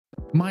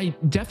my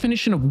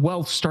definition of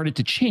wealth started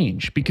to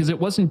change because it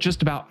wasn't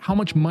just about how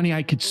much money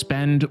I could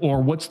spend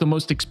or what's the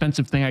most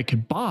expensive thing I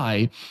could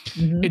buy.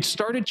 It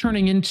started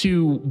turning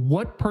into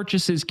what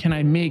purchases can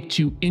I make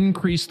to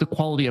increase the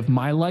quality of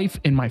my life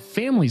and my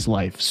family's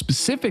life,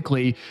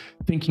 specifically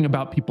thinking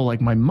about people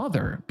like my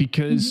mother,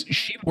 because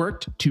she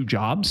worked 2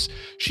 jobs.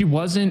 She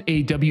wasn't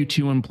a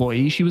W-2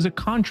 employee. She was a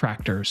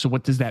contractor. So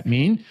what does that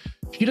mean?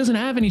 She doesn't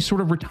have any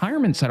sort of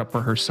retirement set up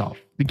for herself.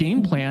 The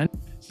game plan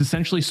is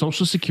essentially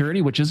Social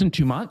Security, which isn't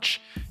too much.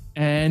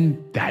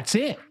 And that's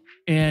it.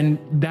 And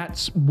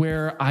that's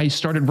where I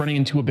started running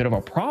into a bit of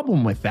a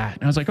problem with that.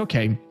 And I was like,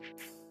 okay,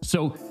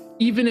 so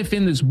even if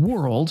in this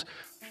world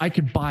I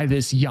could buy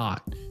this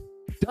yacht,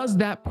 does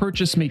that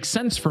purchase make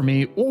sense for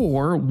me?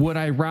 Or would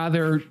I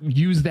rather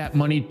use that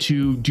money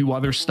to do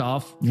other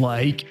stuff,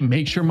 like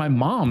make sure my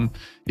mom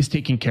is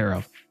taken care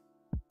of?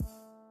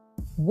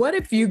 What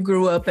if you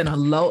grew up in a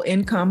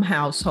low-income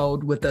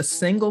household with a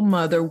single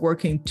mother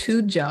working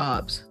 2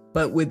 jobs,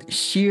 but with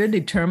sheer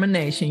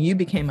determination, you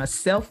became a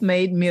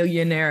self-made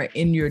millionaire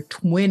in your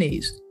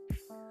 20s?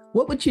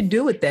 What would you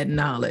do with that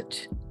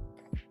knowledge,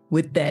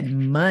 with that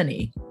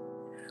money?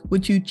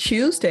 Would you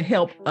choose to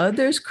help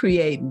others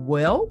create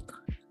wealth?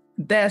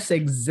 That's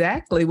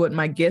exactly what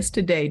my guest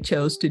today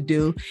chose to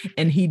do,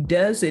 and he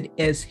does it,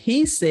 as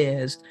he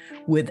says,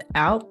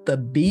 without the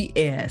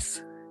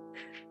BS.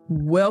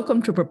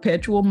 Welcome to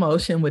Perpetual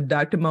Motion with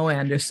Dr. Mo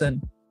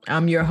Anderson.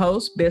 I'm your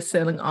host,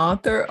 best-selling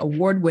author,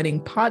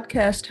 award-winning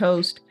podcast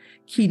host,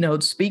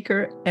 keynote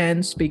speaker,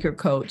 and speaker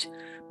coach.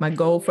 My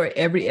goal for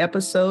every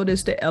episode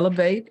is to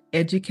elevate,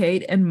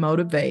 educate, and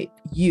motivate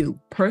you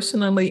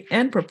personally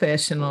and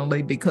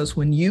professionally, because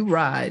when you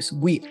rise,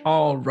 we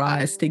all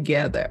rise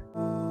together.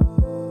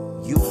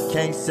 You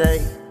can't say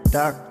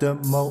Dr.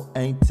 Mo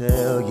ain't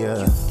tell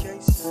ya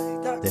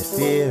that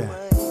fear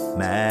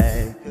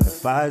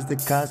magnifies the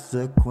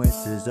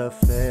consequences of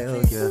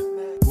failure.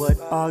 What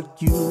are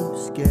you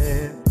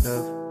scared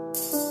of?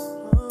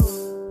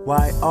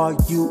 Why are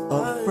you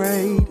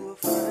afraid?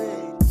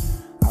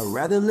 I'd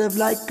rather live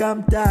like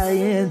I'm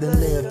dying than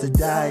live to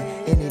die.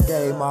 Any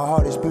day, my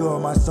heart is pure,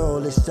 my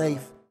soul is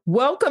safe.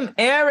 Welcome,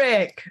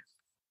 Erik.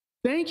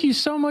 Thank you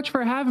so much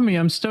for having me.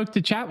 I'm stoked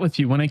to chat with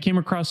you. When I came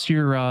across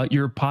your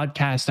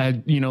podcast,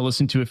 I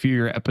listened to a few of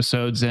your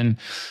episodes, and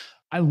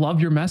I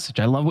love your message.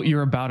 I love what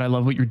you're about. I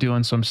love what you're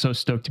doing. So I'm so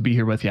stoked to be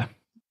here with you.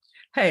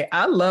 Hey,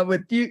 I love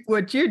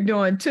what you're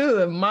doing too.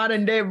 A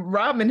modern day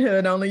Robin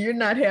Hood, only you're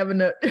not having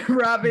to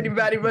rob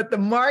anybody but the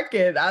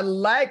market. I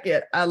like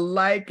it. I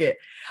like it.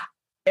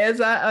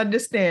 As I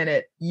understand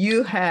it,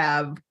 you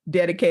have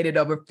dedicated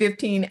over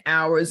 15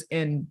 hours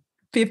in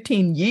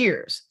 15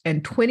 years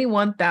and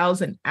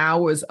 21,000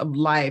 hours of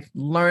life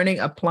learning,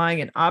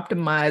 applying, and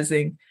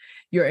optimizing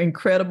your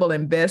incredible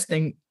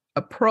investing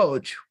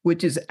approach,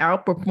 which is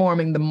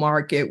outperforming the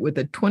market with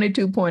a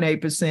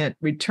 22.8%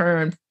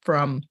 return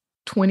from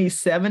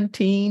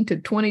 2017 to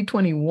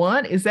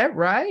 2021. Is that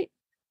right?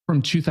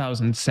 From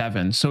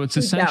 2007. So it's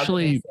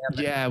essentially,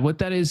 what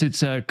that is,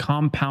 it's a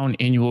compound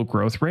annual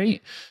growth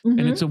rate. And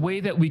it's a way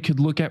that we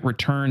could look at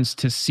returns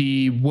to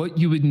see what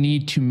you would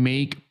need to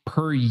make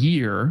per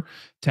year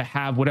to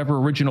have whatever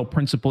original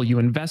principal you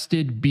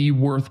invested be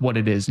worth what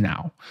it is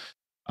now.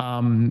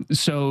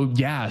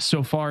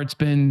 So far it's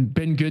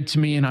been good to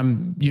me, and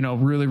I'm,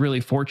 really,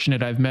 really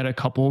fortunate. I've met a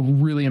couple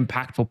really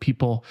impactful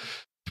people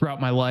throughout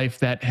my life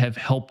that have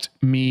helped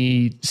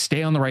me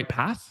stay on the right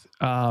path.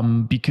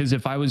 Because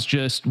if I was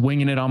just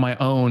winging it on my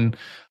own,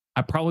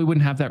 I probably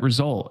wouldn't have that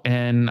result.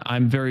 And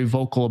I'm very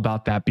vocal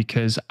about that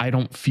because I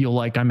don't feel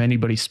like I'm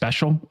anybody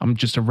special. I'm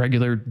just a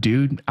regular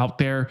dude out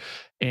there.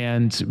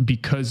 And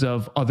because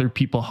of other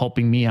people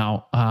helping me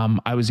out,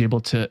 I was able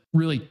to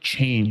really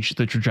change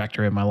the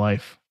trajectory of my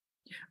life.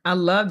 I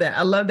love that.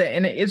 I love that.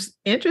 And it's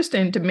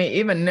interesting to me,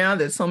 even now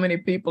that so many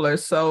people are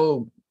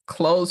so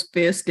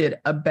close-fisted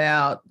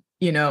about,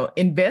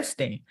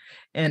 investing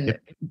and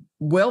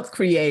wealth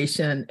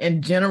creation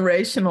and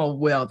generational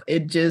wealth.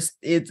 It just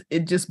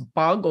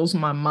boggles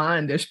my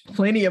mind. There's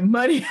plenty of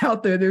money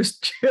out there. There's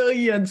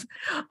trillions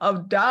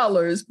of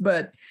dollars,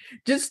 but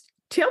just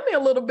tell me a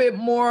little bit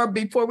more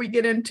before we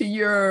get into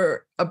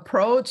your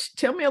approach.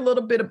 Tell me a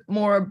little bit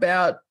more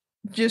about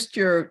just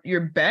your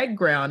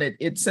background.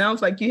 It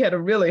sounds like you had a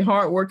really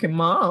hardworking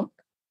mom.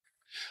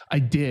 I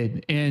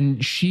did.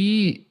 And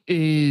she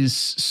is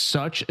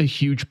such a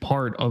huge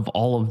part of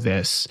all of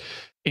this.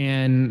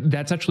 And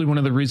that's actually one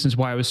of the reasons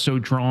why I was so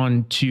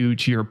drawn to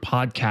your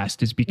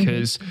podcast, is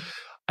because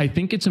I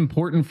think it's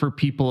important for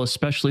people,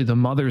 especially the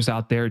mothers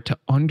out there,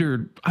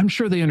 I'm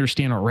sure they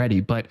understand already,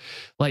 but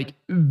like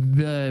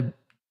the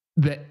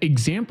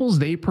examples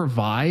they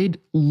provide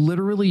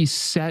literally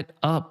set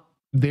up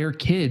their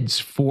kids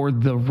for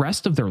the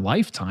rest of their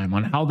lifetime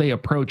on how they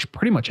approach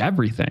pretty much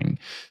everything.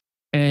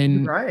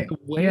 And the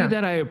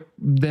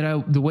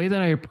way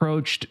that I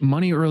approached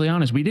money early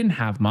on is we didn't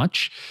have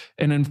much.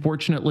 And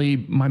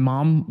unfortunately, my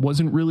mom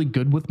wasn't really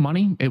good with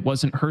money. It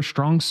wasn't her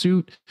strong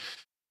suit.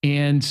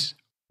 And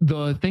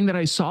the thing that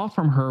I saw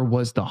from her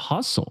was the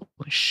hustle.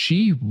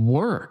 She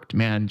worked,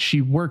 man.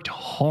 She worked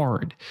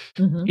hard.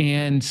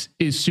 And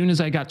as soon as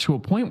I got to a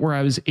point where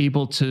I was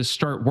able to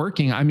start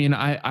working, I mean,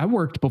 I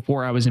worked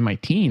before I was in my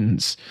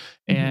teens,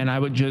 and I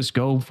would just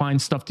go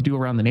find stuff to do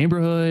around the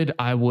neighborhood.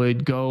 I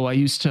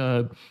used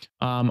to,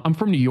 I'm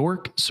from New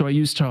York, so I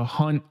used to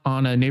hunt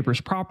on a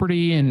neighbor's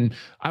property, and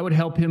I would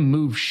help him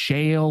move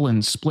shale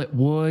and split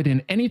wood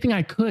and anything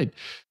I could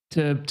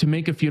to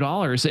make a few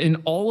dollars. And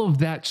all of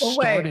that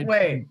started.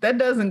 Wait, that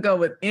doesn't go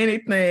with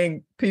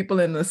anything people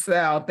in the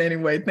South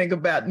anyway. Think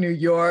about New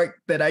York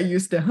that I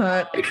used to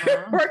hunt.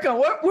 Work on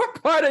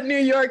what part of New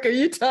York are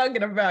you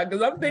talking about?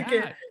 Because I'm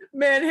thinking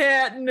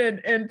Manhattan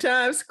and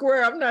Times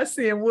Square. I'm not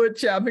seeing wood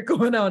chopping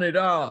going on at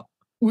all.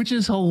 Which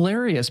is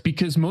hilarious,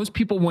 because most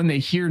people, when they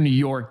hear New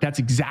York, that's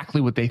exactly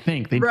what they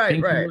think. They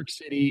think New York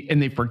City,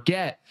 and they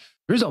forget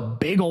there's a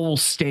big old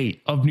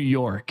state of New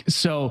York.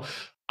 So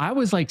I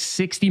was like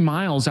 60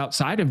 miles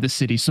outside of the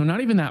city. So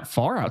not even that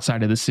far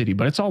outside of the city,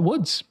 but it's all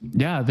woods.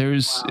 Yeah,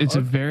 it's a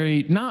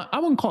very, I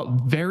wouldn't call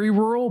it very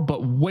rural,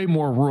 but way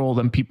more rural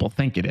than people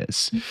think it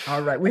is.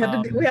 All right. We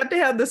have to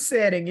have the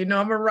setting. You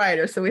know, I'm a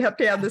writer, so we have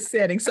to have the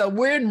setting. So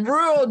we're in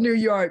rural New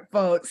York,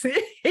 folks.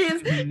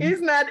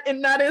 He's not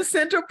in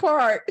Central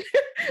Park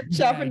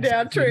chopping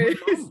down trees.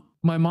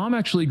 My mom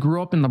actually grew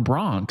up in the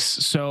Bronx.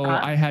 So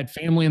I had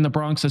family in the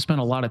Bronx. I spent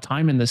a lot of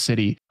time in the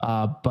city.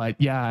 But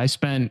yeah, I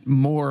spent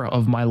more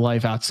of my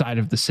life outside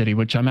of the city,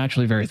 which I'm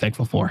actually very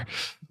thankful for.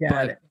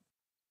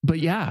 But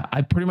yeah,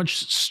 I pretty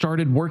much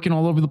started working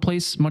all over the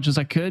place as much as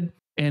I could.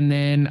 And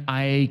then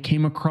I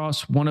came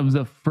across one of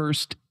the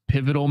first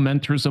pivotal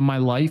mentors of my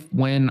life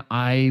when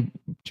I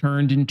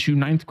turned into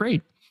ninth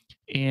grade.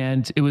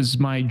 And it was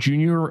my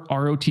junior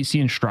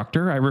ROTC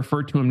instructor. I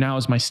refer to him now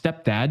as my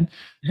stepdad.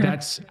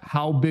 That's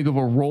how big of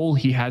a role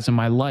he has in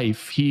my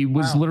life. He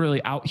was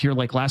literally out here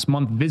like last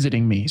month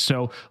visiting me.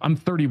 So I'm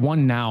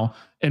 31 now,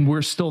 and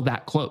we're still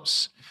that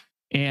close.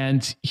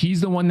 And he's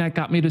the one that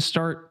got me to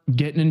start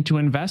getting into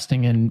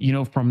investing. And, you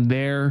know, from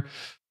there,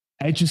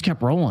 I just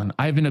kept rolling.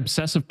 I have an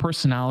obsessive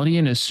personality.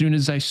 And as soon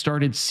as I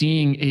started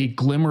seeing a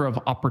glimmer of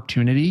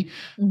opportunity,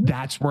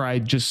 that's where I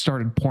just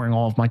started pouring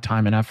all of my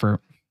time and effort.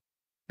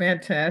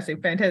 Fantastic.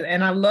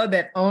 And I love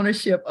that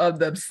ownership of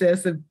the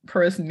obsessive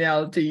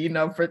personality. You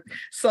know, for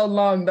so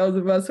long, those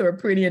of us who are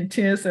pretty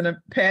intense and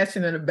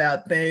passionate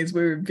about things,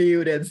 we were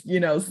viewed as, you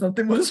know,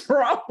 something was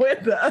wrong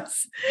with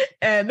us.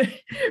 And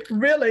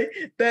really,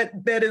 that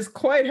is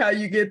quite how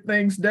you get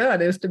things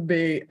done, is to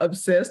be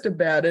obsessed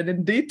about it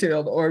and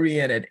detail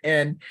oriented.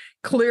 And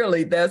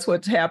clearly, that's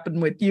what's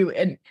happened with you.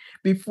 And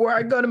before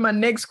I go to my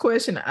next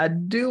question, I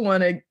do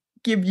want to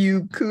give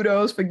you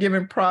kudos for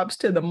giving props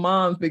to the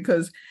moms,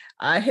 because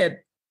I had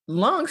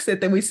long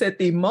said that we set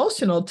the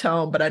emotional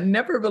tone, but I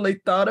never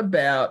really thought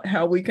about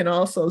how we can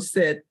also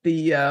set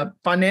the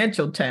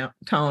financial tone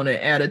and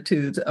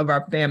attitudes of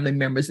our family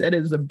members. That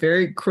is a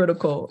very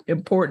critical,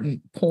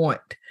 important point.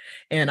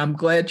 And I'm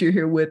glad you're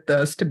here with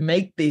us to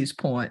make these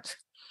points.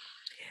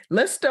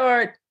 Let's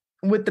start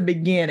with the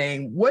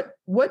beginning.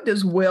 What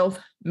does wealth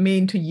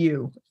mean to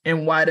you,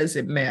 and why does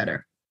it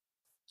matter?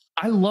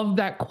 I love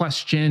that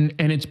question.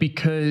 And it's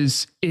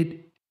because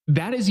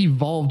that has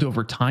evolved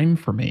over time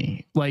for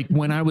me. Like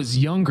when I was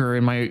younger,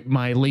 in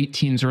my late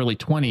teens, early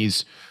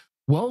 20s,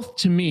 wealth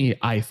to me,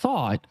 I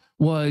thought,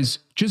 was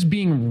just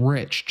being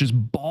rich, just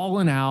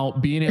balling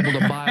out, being able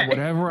to buy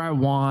whatever I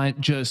want,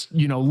 just,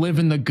 you know,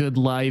 living the good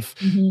life,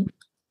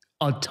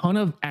 a ton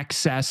of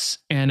excess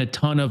and a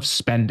ton of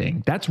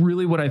spending. That's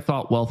really what I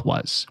thought wealth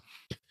was.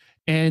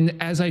 And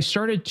as I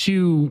started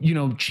to, you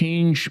know,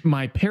 change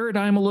my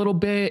paradigm a little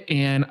bit,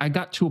 and I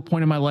got to a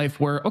point in my life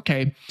where,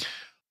 okay,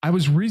 I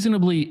was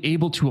reasonably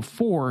able to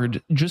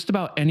afford just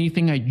about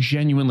anything I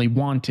genuinely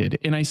wanted.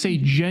 And I say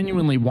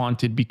genuinely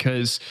wanted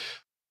because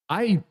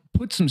I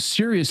put some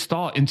serious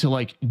thought into,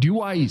 like,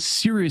 do I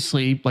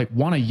seriously like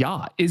want a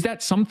yacht? Is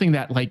that something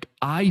that like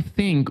I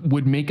think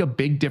would make a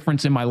big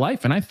difference in my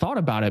life? And I thought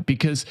about it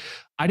because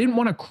I didn't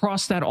want to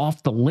cross that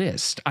off the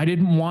list. I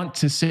didn't want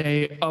to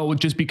say, oh,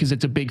 just because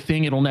it's a big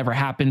thing, it'll never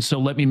happen, so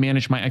let me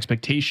manage my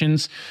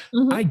expectations.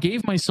 I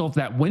gave myself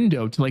that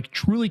window to like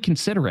truly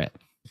consider it.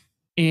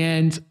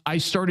 And I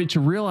started to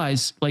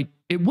realize, like,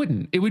 it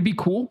would be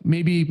cool.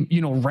 Maybe,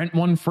 you know, rent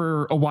one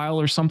for a while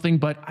or something,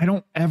 but I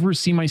don't ever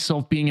see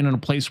myself being in a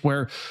place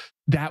where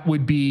that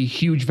would be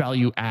huge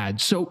value add.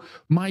 So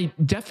my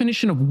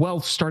definition of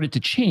wealth started to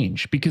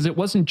change, because it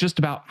wasn't just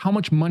about how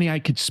much money I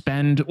could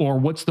spend or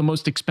what's the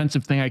most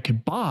expensive thing I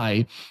could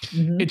buy.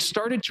 It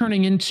started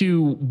turning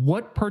into,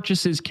 what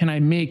purchases can I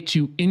make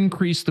to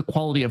increase the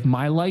quality of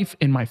my life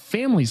and my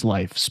family's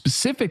life,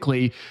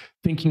 specifically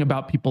thinking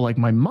about people like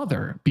my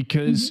mother,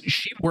 because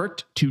she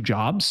worked 2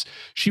 jobs.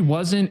 She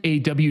wasn't a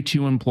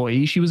W-2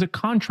 employee. She was a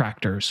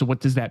contractor. So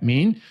what does that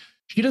mean?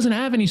 She doesn't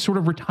have any sort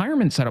of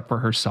retirement set up for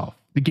herself.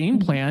 The game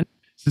plan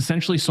is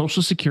essentially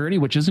Social Security,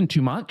 which isn't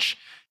too much.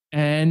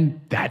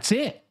 And that's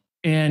it.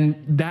 And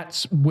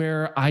that's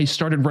where I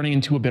started running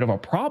into a bit of a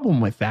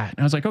problem with that. And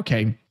I was like,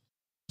 okay,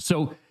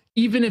 so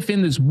even if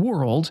in this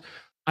world,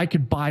 I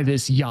could buy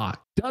this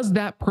yacht. Does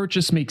that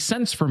purchase make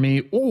sense for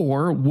me?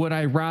 Or would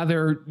I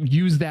rather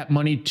use that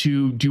money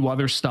to do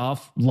other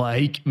stuff,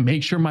 like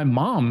make sure my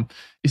mom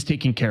is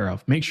taken care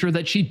of, make sure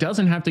that she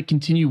doesn't have to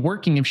continue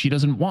working if she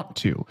doesn't want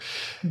to?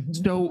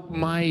 So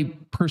my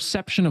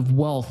perception of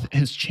wealth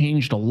has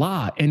changed a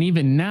lot. And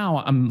even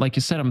now, like I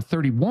said, I'm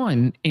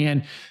 31,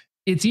 and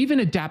it's even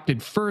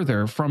adapted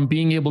further from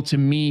being able to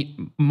meet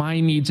my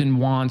needs and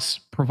wants,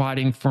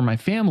 providing for my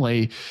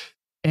family.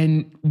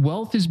 And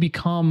wealth has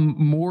become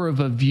more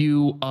of a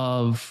view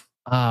of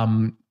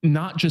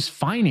not just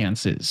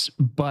finances,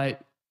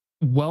 but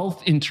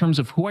wealth in terms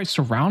of who I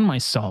surround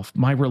myself,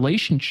 my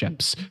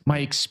relationships, my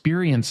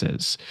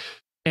experiences.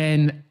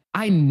 And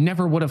I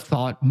never would have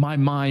thought my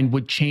mind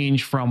would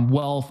change from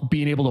wealth,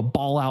 being able to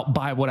ball out,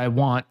 buy what I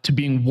want, to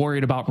being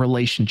worried about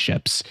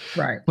relationships.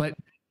 Right. But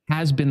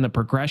has been the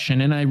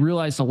progression. And I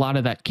realized a lot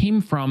of that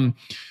came from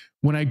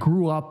when I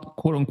grew up,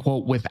 quote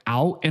unquote,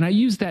 without, and I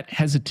use that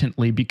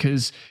hesitantly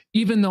because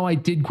even though I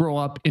did grow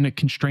up in a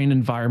constrained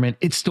environment,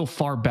 it's still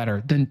far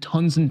better than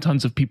tons and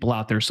tons of people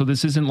out there. So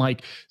this isn't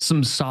like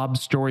some sob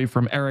story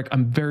from Erik.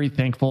 I'm very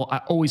thankful. I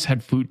always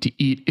had food to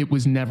eat. It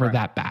was never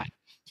that bad.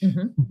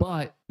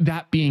 But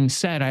that being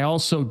said, I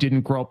also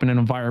didn't grow up in an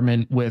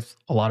environment with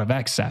a lot of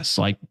excess.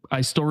 Like I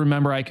still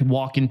remember I could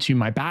walk into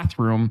my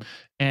bathroom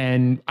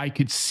and I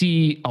could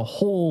see a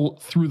hole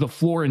through the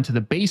floor into the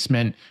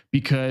basement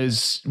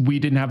because we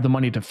didn't have the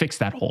money to fix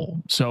that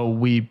hole. So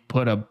we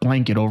put a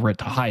blanket over it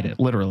to hide it,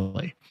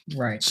 literally.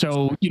 Right.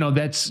 So,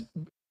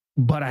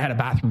 but I had a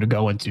bathroom to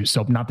go into,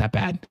 so not that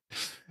bad.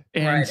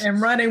 And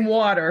running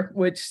water,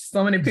 which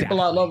so many people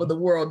all over the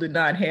world do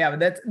not have.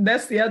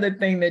 That's the other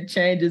thing that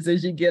changes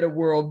as you get a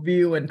world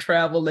view and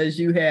travel as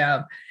you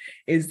have,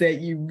 is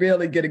that you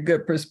really get a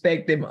good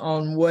perspective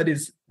on what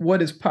is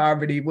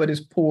poverty, what is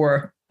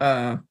poor,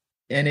 and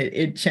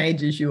it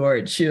changes you, or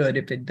it should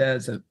if it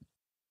doesn't.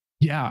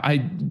 Yeah,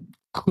 I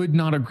could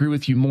not agree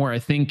with you more. I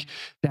think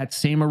that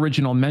same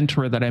original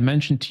mentor that I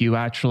mentioned to you,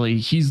 actually,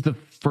 he's the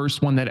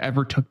first one that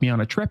ever took me on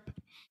a trip.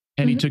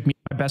 And he took me,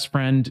 my best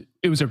friend.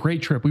 It was a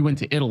great trip. We went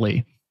to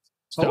Italy.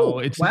 So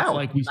it's not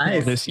like we saw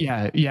this.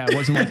 Yeah. It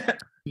wasn't like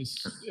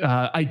this.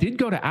 I did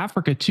go to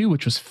Africa too,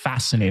 which was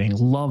fascinating.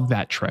 Love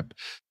that trip.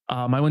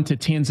 I went to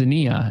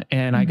Tanzania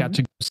and I got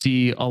to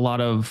see a lot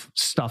of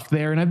stuff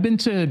there. And I've been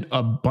to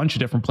a bunch of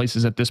different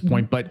places at this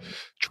point, but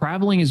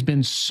traveling has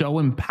been so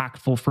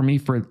impactful for me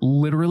for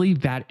literally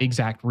that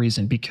exact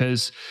reason,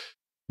 because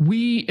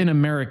we in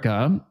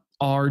America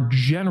are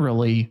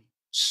generally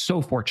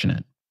so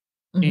fortunate.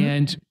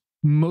 And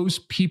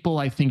most people,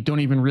 I think,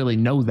 don't even really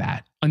know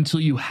that until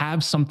you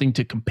have something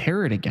to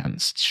compare it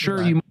against.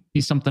 Sure, you might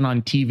see something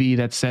on TV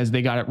that says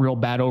they got it real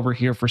bad over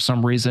here for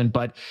some reason,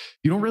 but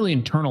you don't really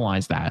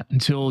internalize that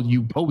until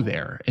you go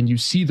there and you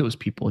see those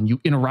people and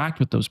you interact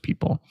with those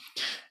people.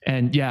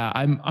 And yeah,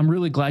 I'm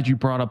really glad you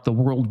brought up the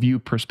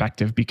worldview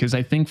perspective, because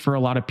I think for a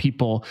lot of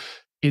people,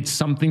 it's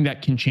something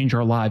that can change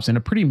our lives in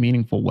a pretty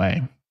meaningful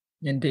way.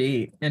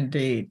 Indeed.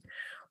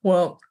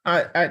 Well,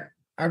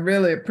 I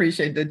really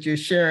appreciate that you're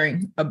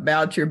sharing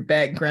about your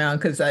background,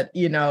 because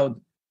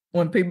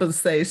when people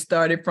say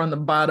started from the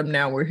bottom,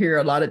 now we're here,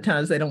 a lot of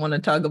times they don't want to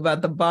talk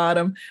about the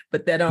bottom,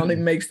 but that only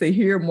makes the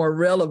here more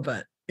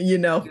relevant,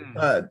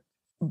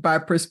 by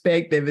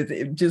perspective.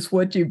 It's just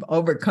what you've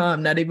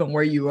overcome, not even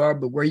where you are,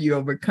 but where you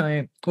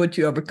overcame, what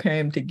you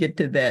overcame to get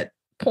to that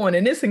point.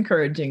 And it's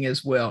encouraging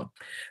as well.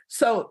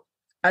 So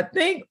I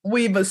think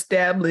we've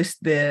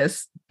established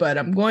this, but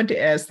I'm going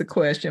to ask the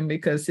question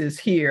because it's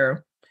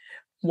here.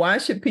 Why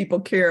should people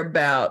care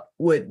about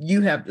what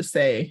you have to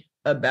say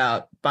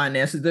about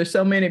finances? There's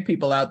so many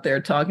people out there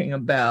talking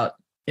about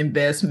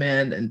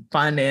investment and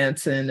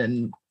financing,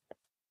 and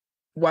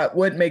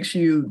what makes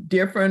you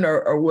different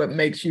or what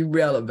makes you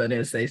relevant,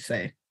 as they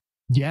say.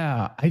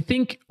 Yeah, I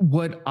think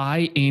what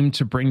I aim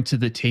to bring to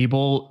the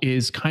table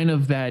is kind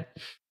of that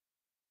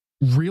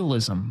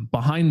realism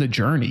behind the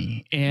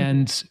journey.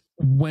 And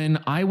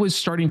when I was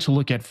starting to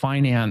look at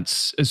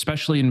finance,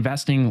 especially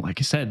investing, like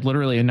I said,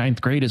 literally in 9th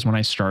grade is when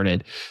I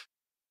started,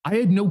 I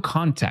had no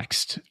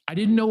context. I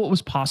didn't know what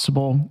was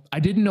possible. I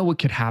didn't know what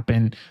could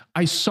happen.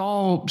 I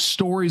saw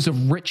stories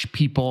of rich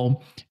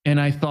people and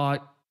I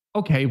thought,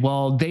 okay,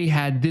 well, they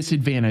had this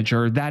advantage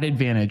or that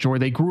advantage, or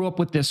they grew up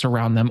with this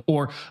around them,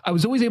 or I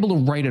was always able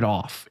to write it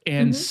off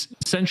and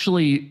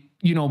essentially,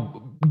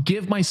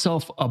 give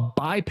myself a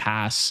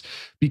bypass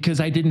because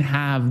I didn't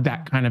have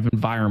that kind of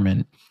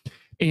environment.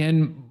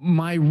 And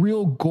my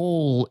real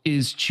goal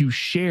is to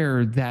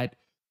share that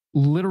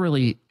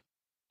literally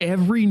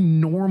every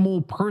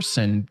normal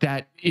person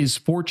that is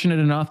fortunate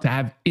enough to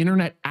have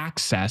internet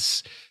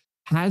access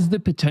has the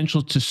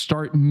potential to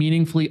start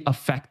meaningfully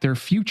affect their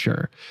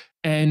future.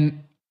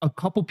 And a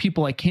couple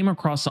people I came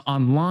across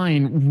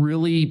online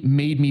really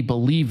made me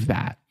believe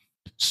that.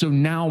 So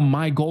now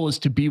my goal is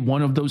to be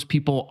one of those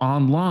people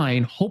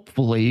online,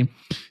 hopefully,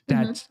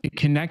 that it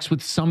connects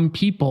with some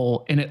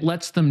people and it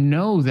lets them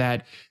know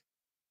that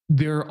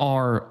there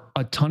are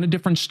a ton of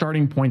different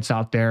starting points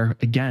out there.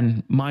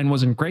 Again, mine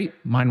wasn't great,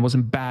 mine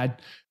wasn't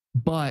bad,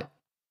 but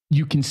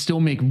you can still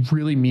make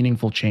really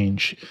meaningful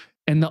change.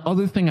 And the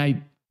other thing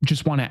I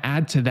just want to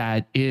add to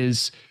that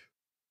is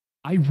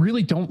I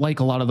really don't like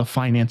a lot of the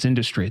finance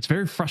industry. It's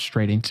very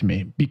frustrating to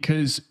me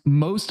because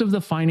most of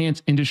the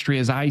finance industry,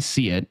 as I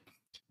see it,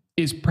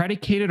 is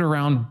predicated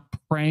around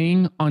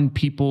preying on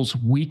people's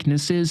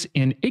weaknesses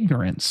and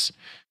ignorance.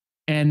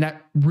 And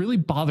that really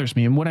bothers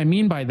me. And what I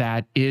mean by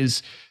that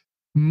is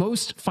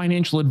most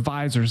financial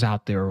advisors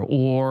out there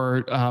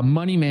or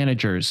money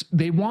managers,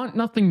 they want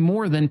nothing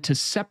more than to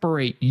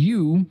separate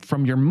you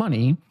from your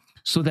money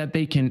so that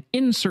they can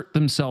insert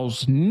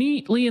themselves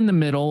neatly in the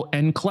middle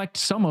and collect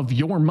some of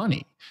your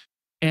money.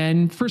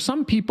 And for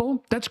some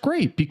people, that's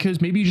great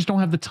because maybe you just don't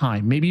have the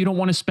time. Maybe you don't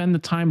want to spend the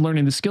time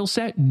learning the skill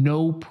set.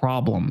 No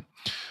problem.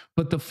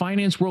 But the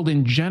finance world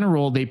in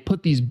general, they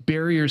put these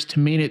barriers to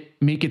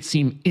make it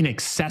seem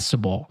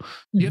inaccessible.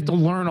 You have to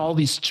learn all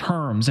these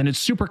terms and it's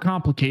super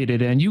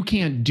complicated and you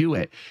can't do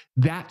it.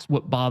 That's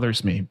what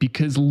bothers me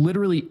because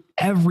literally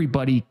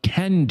everybody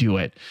can do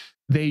it.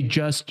 They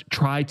just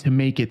try to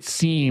make it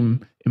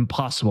seem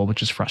impossible,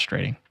 which is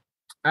frustrating.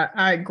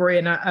 I agree.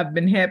 And I've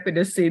been happy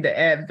to see the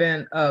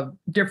advent of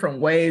different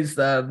ways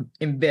of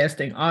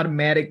investing,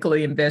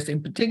 automatically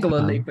investing,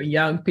 particularly for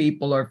young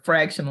people, or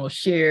fractional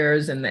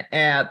shares and the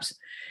apps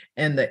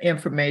and the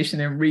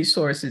information and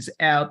resources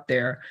out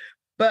there.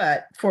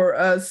 But for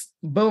us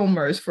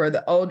boomers, for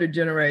the older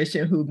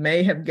generation who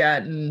may have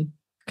gotten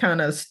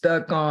kind of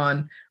stuck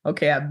on,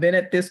 okay, I've been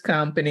at this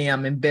company,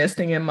 I'm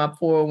investing in my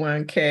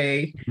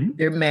 401k,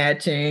 they're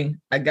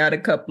matching, I got a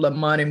couple of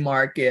money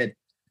market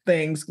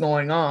things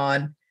going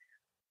on.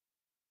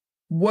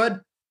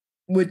 What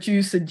would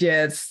you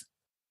suggest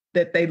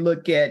that they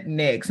look at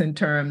next in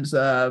terms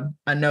of,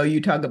 I know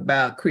you talk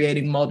about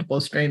creating multiple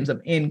streams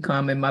of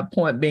income, and my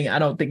point being, I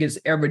don't think it's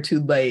ever too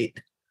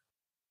late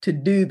to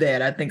do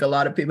that. I think a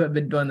lot of people have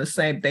been doing the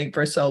same thing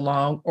for so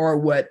long, or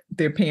what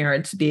their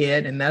parents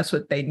did, and that's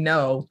what they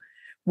know.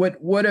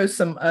 What are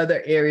some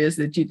other areas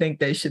that you think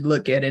they should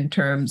look at in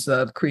terms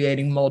of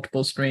creating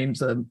multiple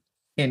streams of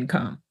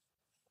income?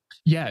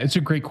 Yeah, it's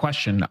a great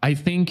question. I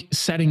think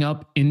setting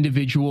up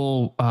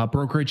individual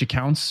brokerage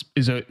accounts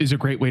is a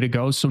great way to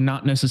go. So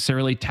not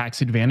necessarily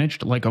tax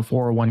advantaged like a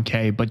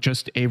 401k, but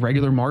just a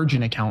regular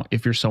margin account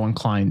if you're so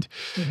inclined.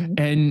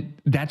 And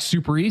that's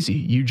super easy.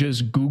 You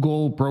just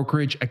Google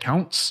brokerage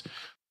accounts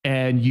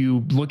and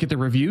you look at the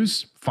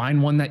reviews,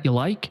 find one that you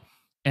like,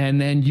 and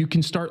then you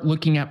can start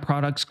looking at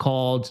products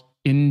called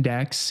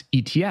index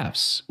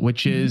ETFs,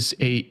 which is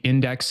a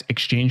index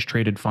exchange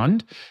traded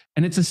fund.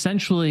 And it's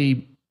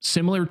essentially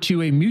similar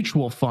to a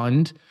mutual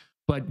fund,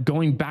 but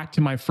going back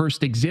to my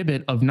first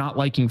exhibit of not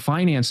liking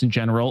finance in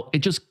general, it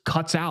just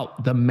cuts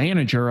out the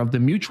manager of the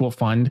mutual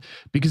fund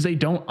because they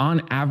don't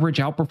on average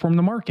outperform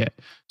the market.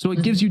 So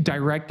it gives you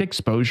direct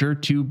exposure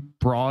to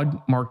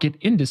broad market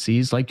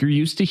indices like you're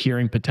used to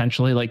hearing,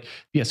 potentially like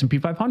the S&P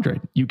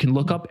 500. You can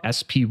look up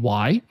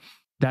SPY.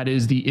 That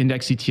is the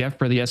index ETF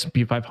for the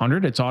S&P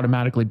 500. It's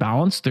automatically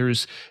balanced.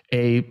 There's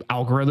a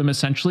algorithm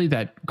essentially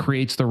that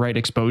creates the right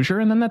exposure,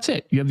 and then that's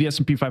it. You have the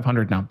S&P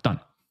 500 now, done.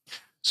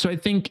 So I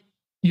think,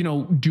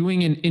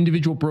 doing an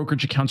individual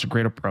brokerage account's a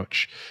great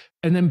approach.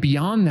 And then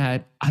beyond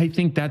that, I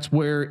think that's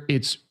where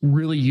it's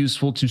really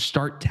useful to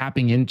start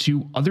tapping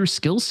into other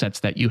skill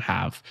sets that you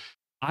have.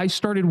 I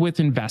started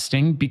with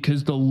investing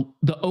because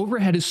the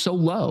overhead is so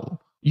low.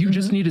 You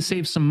just need to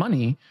save some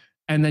money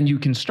and then you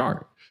can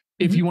start.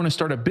 If you want to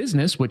start a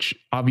business, which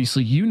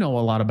obviously you know a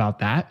lot about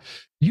that,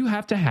 you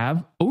have to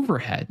have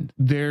overhead.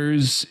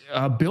 There's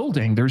a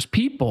building, there's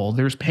people,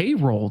 there's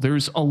payroll,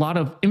 there's a lot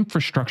of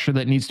infrastructure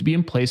that needs to be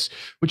in place,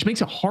 which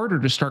makes it harder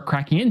to start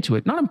cracking into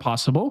it. Not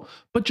impossible,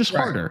 but just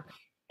harder.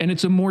 And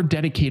it's a more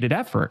dedicated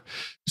effort.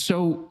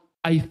 So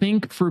I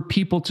think for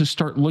people to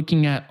start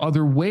looking at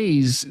other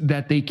ways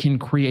that they can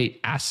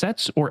create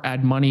assets or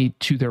add money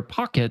to their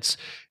pockets,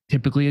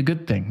 typically a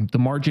good thing. The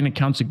margin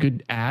account's a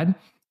good add.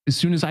 As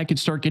soon as I could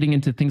start getting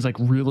into things like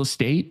real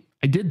estate,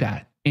 I did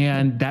that.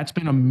 And that's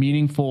been a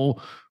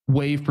meaningful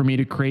way for me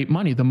to create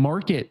money. The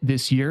market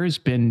this year has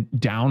been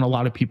down. A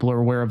lot of people are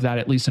aware of that,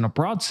 at least in a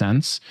broad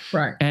sense.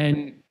 Right.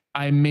 And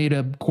I made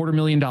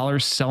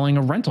 $250,000 selling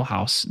a rental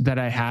house that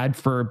I had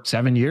for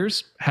 7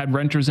 years, had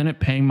renters in it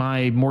paying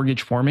my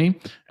mortgage for me.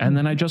 And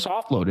then I just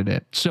offloaded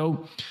it.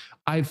 So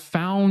I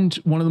found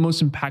one of the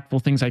most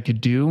impactful things I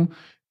could do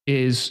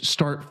is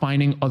start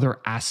finding other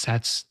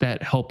assets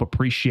that help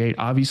appreciate.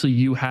 Obviously,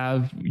 you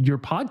have your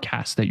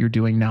podcast that you're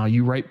doing now.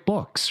 You write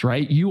books,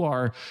 right? You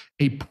are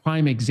a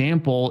prime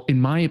example, in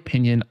my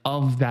opinion,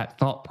 of that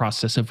thought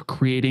process of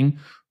creating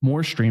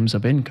more streams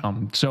of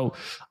income. So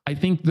I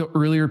think the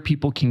earlier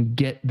people can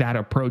get that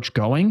approach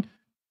going,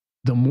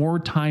 the more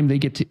time they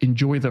get to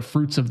enjoy the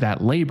fruits of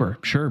that labor.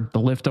 Sure,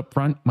 the lift up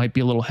front might be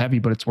a little heavy,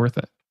 but it's worth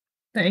it.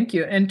 Thank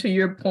you. And to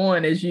your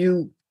point, as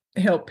you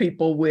help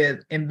people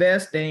with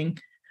investing,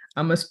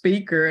 I'm a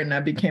speaker and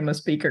I became a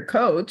speaker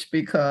coach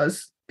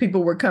because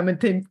people were coming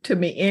to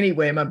me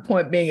anyway. My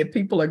point being, if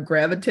people are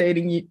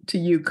gravitating to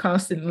you,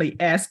 constantly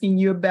asking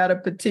you about a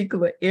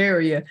particular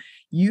area,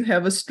 you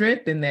have a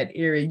strength in that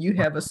area. You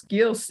have a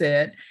skill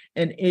set.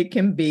 and it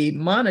can be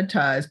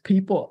monetized.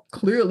 People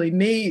clearly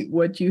need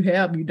what you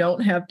have. You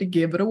don't have to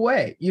give it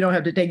away. You don't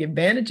have to take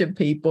advantage of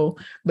people,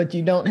 but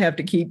you don't have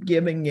to keep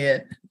giving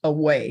it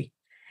away.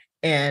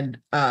 And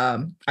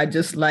I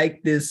just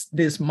like this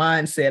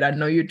mindset. I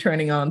know you're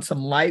turning on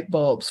some light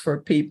bulbs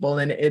for people,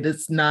 and it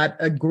is not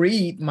a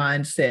greed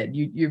mindset.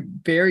 You're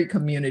very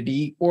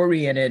community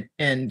oriented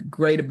and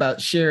great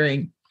about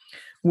sharing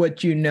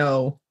what you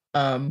know.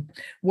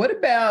 What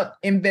about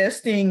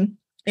investing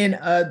in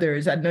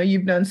others? I know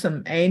you've done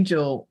some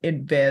angel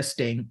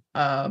investing.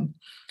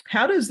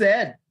 How does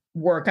that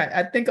work?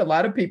 I think a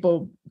lot of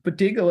people,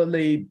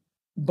 particularly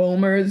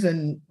boomers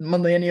and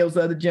millennials,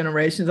 other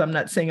generations, I'm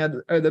not saying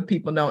other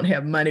people don't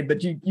have money,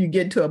 but you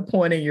get to a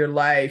point in your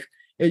life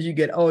as you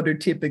get older,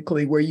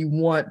 typically, where you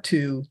want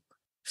to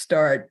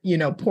start,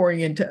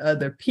 pouring into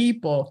other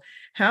people.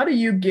 How do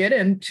you get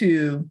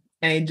into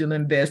angel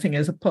investing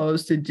as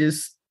opposed to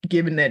just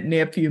giving that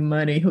nephew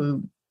money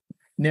who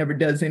never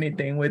does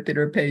anything with it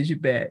or pays you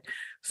back?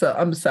 So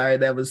I'm sorry,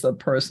 that was a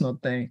personal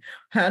thing.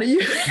 How do you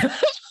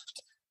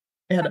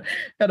had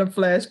a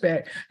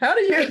flashback? How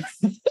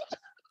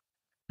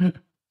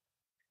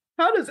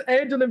does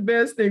angel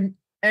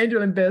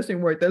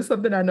investing work? That's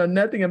something I know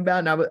nothing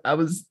about.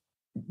 And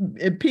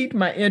it piqued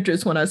my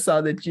interest when I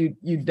saw that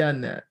you'd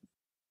done that.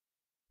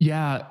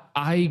 Yeah,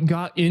 I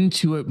got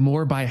into it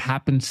more by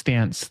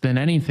happenstance than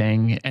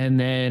anything. And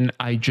then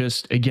I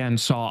just, again,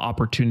 saw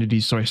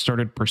opportunities. So I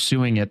started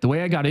pursuing it. The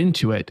way I got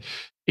into it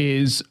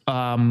is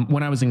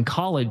when I was in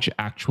college,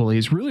 actually,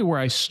 is really where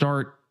I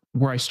started,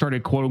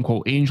 quote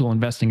unquote, angel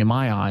investing in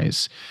my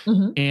eyes.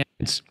 Mm-hmm.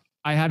 And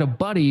I had a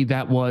buddy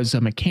that was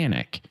a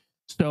mechanic.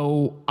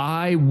 So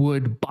I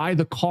would buy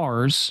the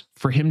cars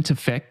for him to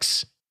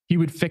fix. He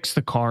would fix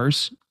the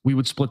cars. We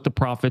would split the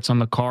profits on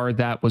the car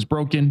that was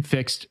broken,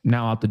 fixed,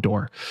 now out the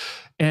door.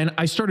 And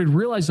I started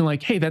realizing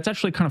like, hey, that's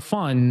actually kind of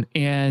fun.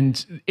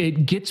 And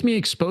it gets me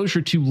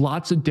exposure to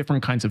lots of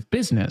different kinds of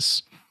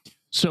business.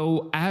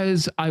 So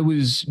as I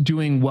was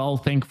doing well,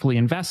 thankfully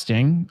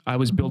investing, I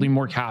was building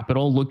more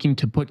capital, looking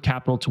to put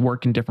capital to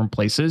work in different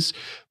places.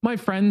 My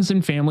friends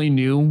and family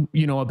knew,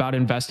 about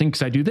investing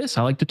because I do this.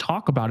 I like to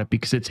talk about it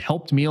because it's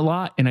helped me a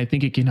lot. And I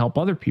think it can help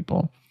other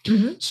people.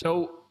 Mm-hmm.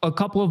 So a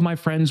couple of my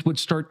friends would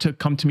start to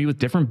come to me with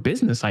different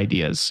business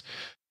ideas.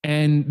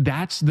 And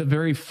that's the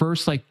very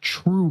first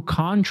true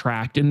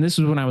contract. And this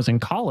is when I was in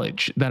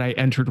college that I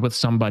entered with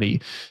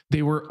somebody.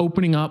 They were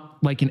opening up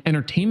an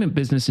entertainment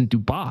business in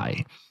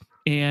Dubai.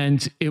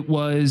 And it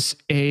was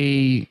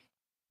a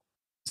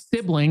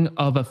sibling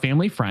of a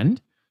family friend.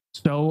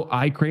 So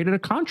I created a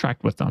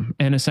contract with them.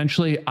 And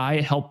essentially,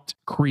 I helped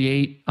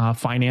create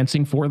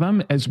financing for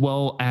them, as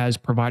well as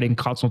providing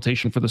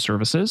consultation for the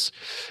services.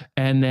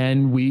 And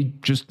then we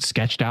just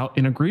sketched out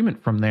an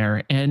agreement from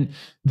there. And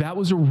that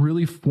was a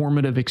really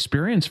formative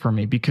experience for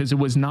me because it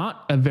was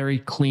not a very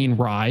clean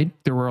ride.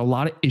 There were a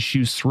lot of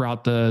issues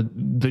throughout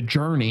the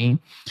journey.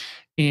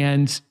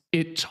 And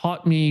it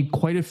taught me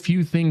quite a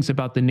few things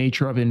about the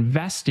nature of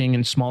investing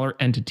in smaller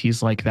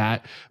entities like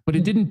that, but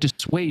it didn't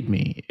dissuade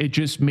me. It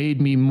just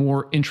made me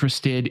more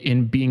interested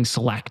in being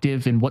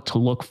selective in what to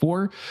look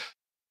for.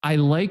 I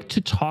like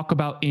to talk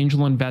about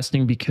angel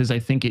investing because I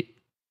think it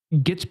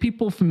gets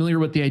people familiar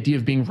with the idea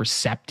of being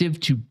receptive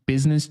to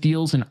business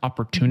deals and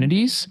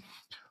opportunities,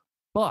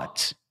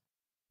 but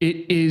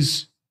it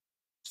is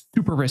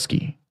super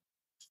risky,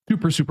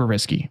 super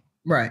risky.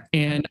 Right.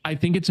 And I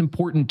think it's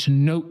important to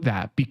note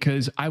that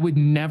because I would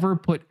never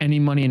put any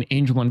money in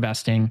angel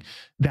investing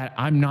that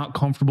I'm not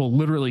comfortable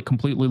literally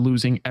completely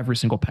losing every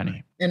single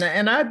penny.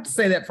 And I'd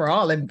say that for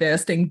all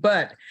investing,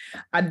 but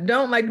I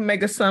don't like to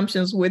make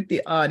assumptions with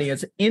the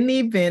audience. In the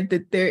event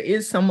that there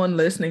is someone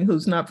listening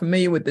who's not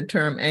familiar with the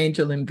term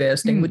angel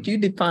investing, would you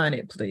define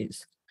it,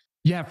 please?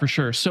 Yeah, for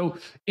sure. So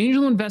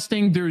angel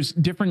investing, there's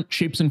different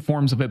shapes and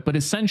forms of it, but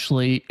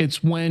essentially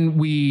it's when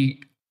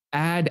we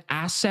add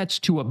assets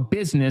to a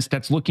business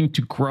that's looking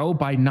to grow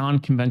by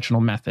non-conventional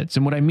methods.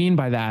 And what I mean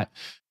by that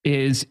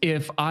is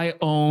if I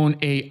own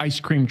a ice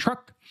cream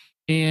truck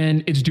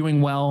and it's doing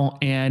well,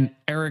 and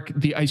Erik,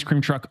 the ice cream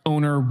truck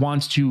owner,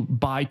 wants to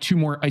buy 2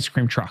 more ice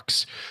cream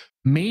trucks,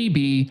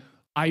 maybe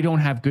I don't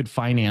have good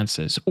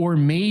finances, or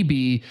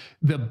maybe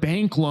the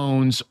bank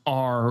loans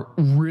are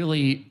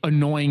really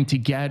annoying to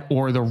get,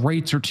 or the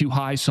rates are too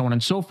high, so on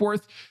and so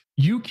forth.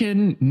 You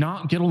can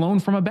not get a loan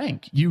from a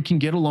bank. You can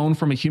get a loan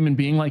from a human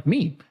being like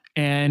me,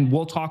 and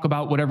we'll talk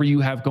about whatever you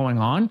have going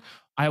on.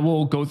 I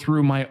will go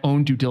through my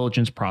own due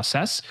diligence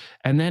process,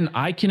 and then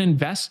I can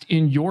invest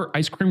in your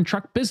ice cream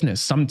truck business.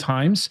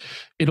 Sometimes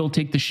it'll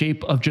take the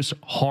shape of just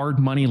hard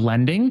money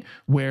lending,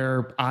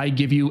 where I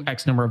give you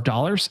X number of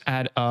dollars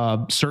at a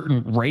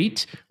certain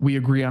rate. We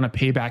agree on a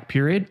payback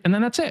period, and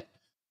then that's it.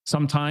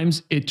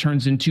 Sometimes it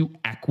turns into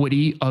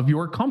equity of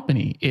your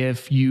company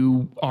if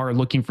you are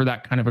looking for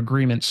that kind of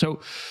agreement.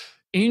 So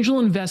angel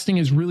investing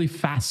is really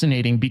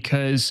fascinating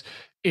because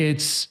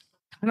it's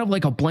kind of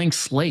like a blank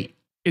slate.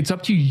 It's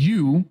up to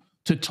you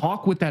to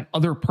talk with that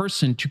other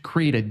person to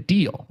create a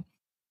deal.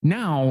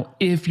 Now,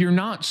 if you're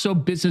not so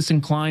business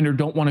inclined or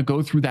don't want to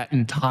go through that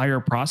entire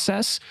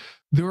process,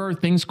 there are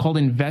things called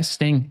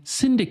investing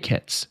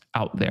syndicates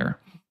out there.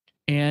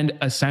 And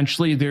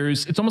essentially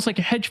it's almost like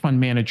a hedge fund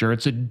manager.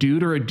 It's a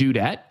dude or a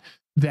dudette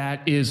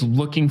that is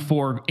looking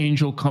for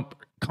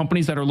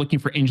companies that are looking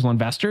for angel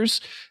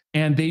investors,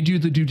 and they do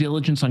the due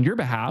diligence on your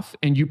behalf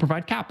and you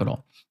provide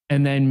capital.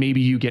 And then maybe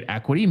you get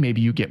equity,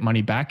 maybe you get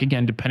money back,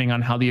 again, depending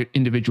on how the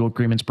individual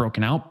agreement's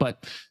broken out.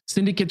 But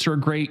syndicates are a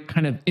great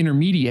kind of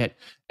intermediate.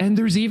 And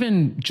there's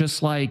even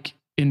just like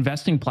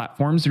investing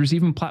platforms, there's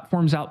even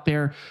platforms out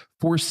there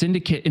for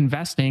syndicate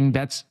investing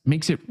that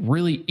makes it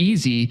really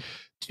easy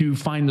to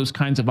find those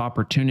kinds of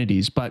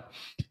opportunities. But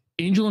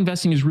angel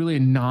investing is really a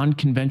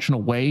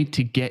non-conventional way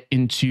to get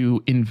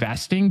into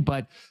investing.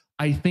 But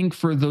I think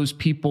for those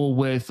people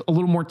with a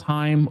little more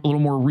time, a little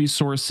more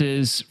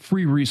resources,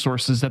 free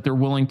resources that they're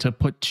willing to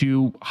put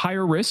to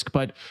higher risk,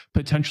 but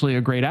potentially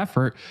a great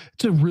effort,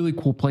 it's a really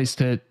cool place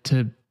to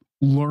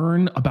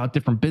learn about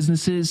different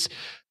businesses.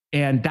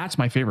 And that's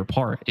my favorite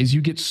part, is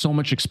you get so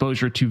much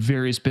exposure to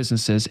various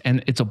businesses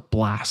and it's a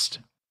blast.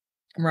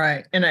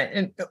 Right.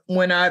 And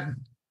when I've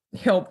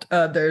helped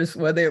others,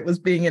 whether it was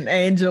being an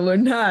angel or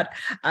not,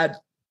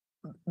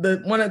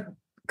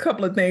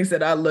 couple of things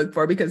that I look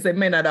for, because they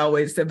may not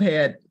always have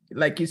had,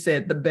 like you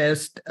said, the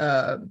best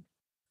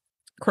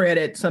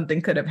credit,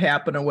 something could have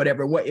happened or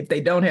whatever. What if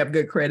they don't have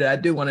good credit? I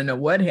do want to know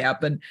what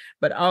happened,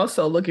 but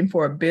also looking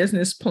for a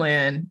business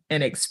plan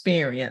and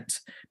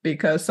experience,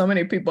 because so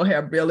many people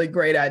have really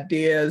great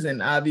ideas,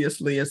 and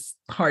obviously it's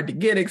hard to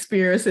get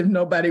experience if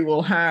nobody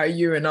will hire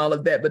you and all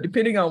of that. But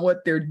depending on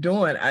what they're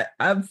doing,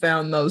 I've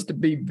found those to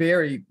be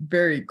very,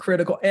 very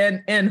critical.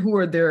 And who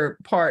are their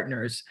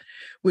partners?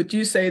 Would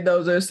you say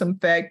those are some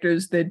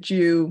factors that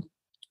you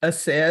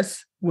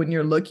assess when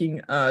you're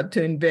looking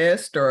to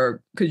invest,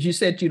 or because you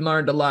said you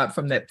learned a lot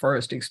from that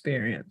first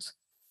experience?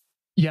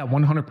 Yeah,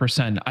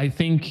 100%. I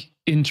think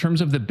in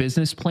terms of the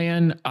business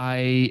plan,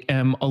 I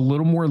am a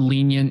little more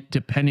lenient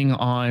depending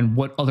on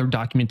what other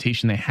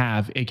documentation they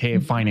have, aka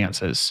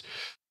finances.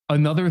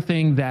 Another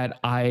thing that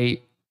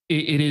it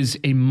is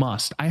a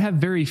must. I have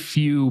very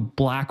few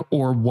black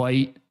or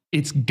white,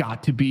 it's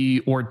got to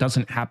be or it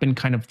doesn't happen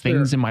kind of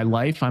things in my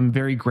life. I'm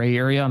very gray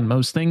area on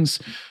most things,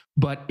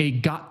 but a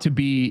got to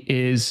be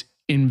is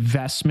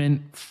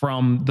investment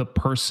from the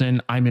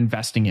person I'm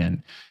investing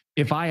in.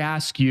 If I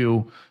ask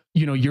you,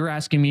 you're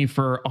asking me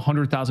for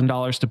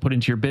 $100,000 to put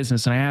into your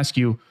business, and I ask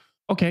you,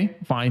 okay,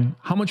 fine,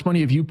 how much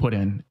money have you put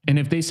in? And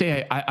if they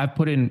say I've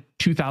put in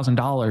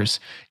 $2,000,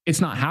 it's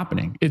not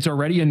happening. It's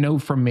already a no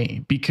from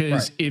me,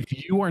 because if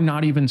you are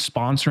not even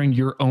sponsoring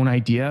your own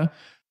idea,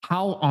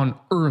 how on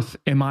earth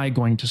am I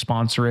going to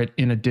sponsor it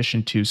in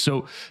addition to?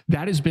 So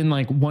that has been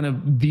like one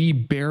of the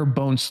bare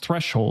bones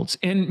thresholds.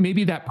 And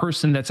maybe that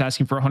person that's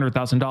asking for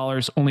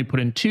 $100,000 only put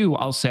in $2,000.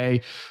 I'll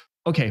say,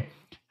 okay,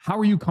 how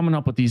are you coming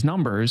up with these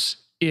numbers?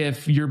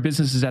 If your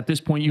business is at this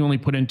point, you only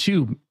put in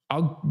 $2,000,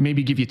 I'll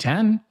maybe give you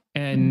 $10,000.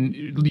 And,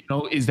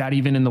 is that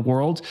even in the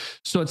world?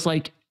 So it's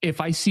like, if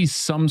I see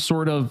some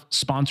sort of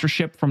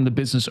sponsorship from the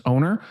business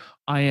owner,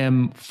 I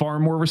am far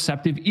more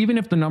receptive, even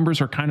if the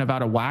numbers are kind of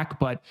out of whack.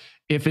 But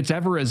if it's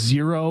ever a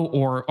 0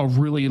 or a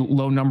really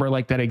low number,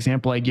 like that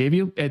example I gave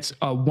you, it's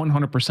a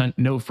 100%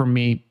 no from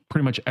me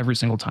pretty much every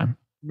single time.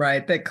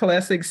 Right. That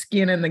classic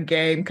skin in the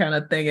game kind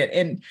of thing.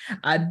 And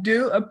I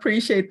do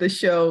appreciate the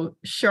show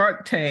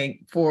Shark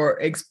Tank for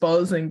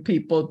exposing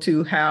people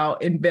to how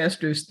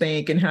investors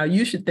think and how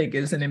you should think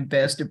as an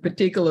investor,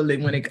 particularly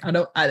when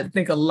I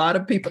think a lot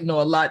of people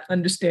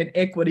understand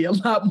equity a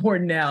lot more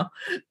now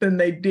than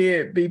they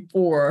did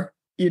before,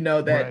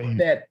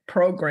 that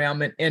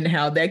program and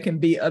how that can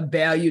be of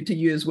value to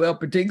you as well,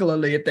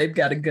 particularly if they've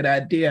got a good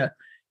idea,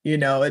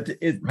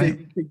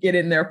 to get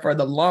in there for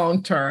the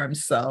long term.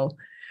 So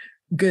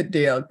good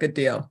deal. Good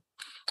deal.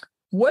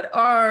 What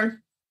are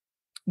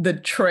the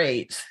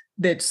traits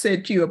that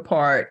set you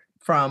apart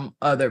from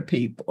other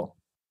people?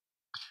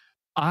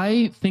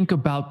 I think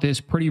about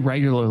this pretty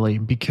regularly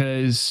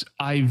because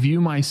I view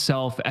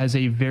myself as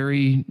a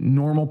very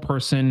normal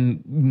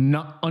person,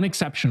 not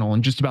unexceptional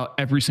in just about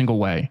every single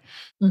way.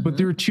 Mm-hmm. But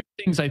there are two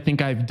things I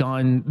think I've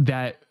done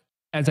that,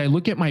 as I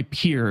look at my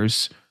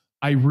peers,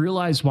 I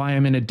realize why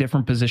I'm in a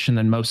different position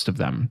than most of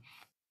them.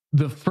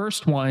 The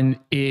first one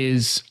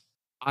is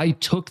I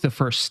took the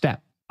first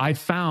step. I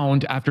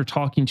found, after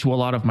talking to a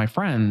lot of my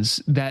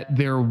friends, that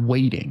they're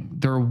waiting.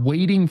 They're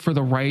waiting for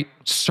the right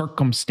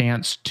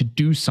circumstance to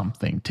do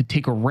something, to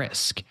take a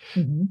risk.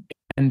 Mm-hmm.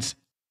 And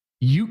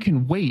you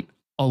can wait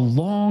a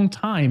long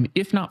time,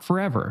 if not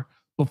forever,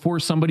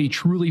 before somebody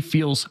truly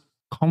feels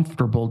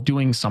comfortable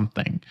doing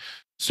something.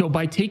 So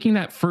by taking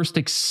that first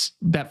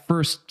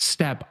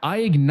step, I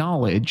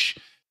acknowledge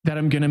that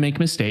I'm going to make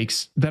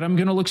mistakes, that I'm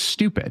going to look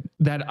stupid,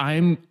 that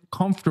I'm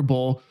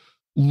comfortable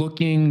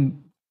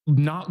looking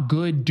not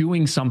good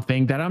doing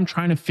something that I'm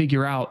trying to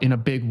figure out in a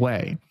big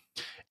way.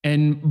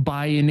 And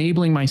by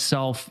enabling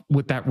myself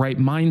with that right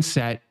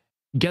mindset,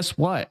 guess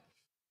what?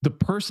 The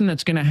person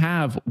that's going to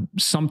have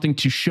something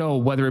to show,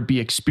 whether it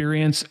be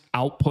experience,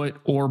 output,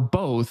 or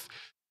both,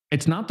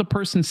 It's not the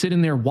person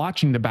sitting there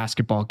watching the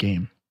basketball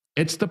game.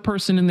 It's the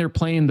person in there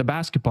playing the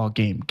basketball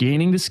game,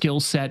 gaining the skill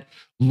set,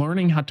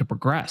 learning how to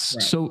progress.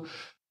 Right. So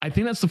I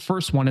think that's the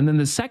first one. And then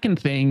the second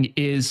thing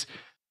is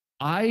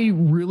I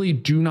really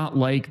do not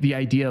like the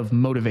idea of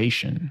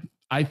motivation.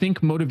 I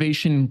think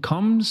motivation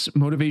comes,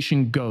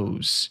 motivation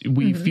goes.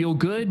 We feel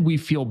good, we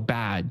feel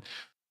bad.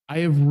 I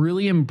have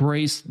really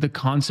embraced the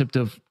concept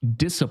of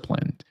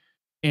discipline.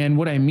 And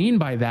what I mean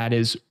by that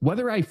is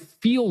whether I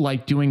feel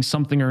like doing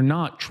something or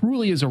not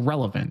truly is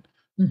irrelevant.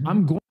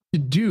 I'm going to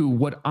do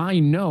what I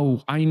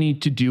know I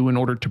need to do in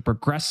order to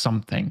progress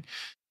something.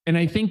 And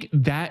I think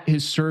that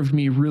has served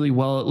me really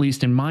well, at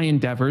least in my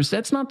endeavors.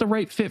 That's not the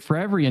right fit for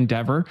every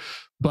endeavor,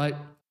 but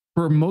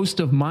for most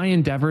of my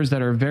endeavors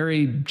that are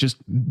very just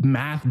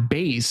math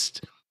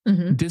based,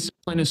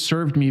 discipline has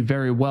served me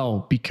very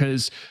well,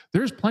 because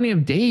there's plenty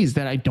of days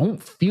that I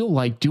don't feel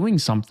like doing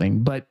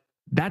something, but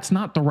that's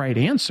not the right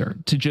answer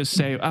to just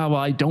say, oh, well,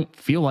 I don't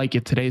feel like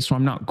it today, so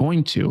I'm not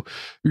going to.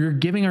 We're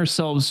giving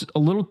ourselves a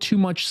little too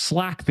much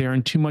slack there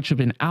and too much of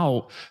an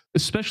out,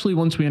 especially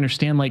once we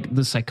understand like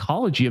the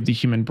psychology of the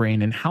human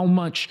brain and how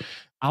much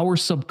our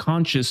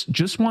subconscious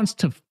just wants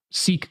to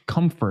seek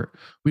comfort.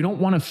 We don't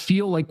want to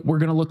feel like we're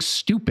going to look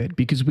stupid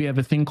because we have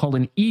a thing called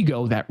an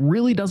ego that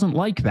really doesn't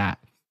like that.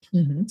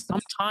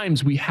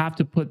 Sometimes we have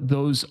to put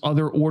those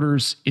other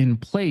orders in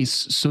place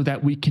so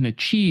that we can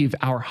achieve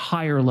our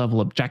higher level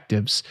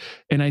objectives.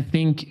 And I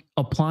think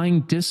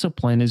applying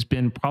discipline has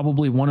been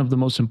probably one of the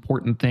most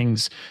important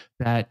things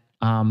that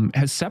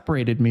has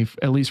separated me,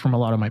 at least from a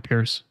lot of my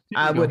peers.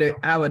 I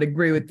would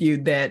agree with you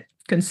that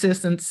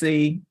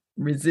consistency,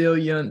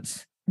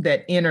 resilience,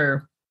 that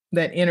inner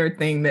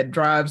thing that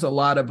drives a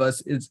lot of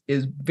us is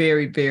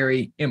very,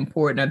 very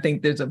important. I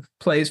think there's a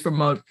place for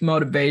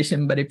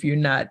motivation, but if you're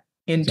not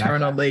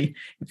internally,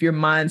 if your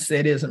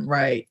mindset isn't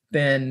right,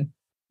 then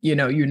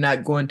you're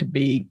not going to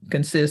be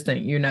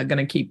consistent. You're not going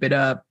to keep it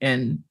up,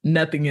 and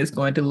nothing is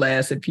going to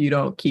last if you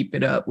don't keep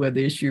it up, whether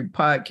it's your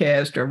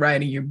podcast or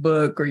writing your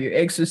book or your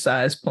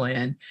exercise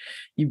plan.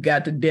 You've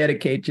got to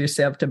dedicate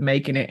yourself to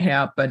making it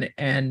happen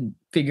and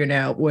figuring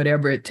out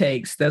whatever it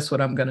takes. That's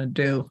what I'm going to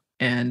do.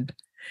 And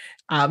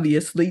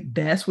obviously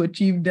that's what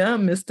you've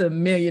done, Mr.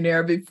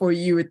 Millionaire, before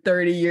you were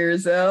 30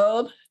 years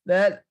old.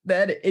 That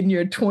in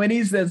your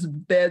 20s,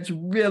 that's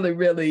really,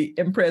 really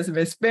impressive,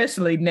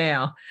 especially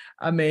now.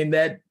 I mean,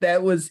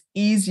 that was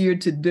easier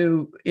to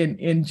do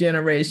in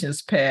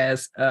generations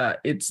past.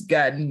 It's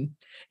gotten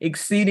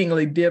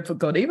exceedingly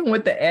difficult, even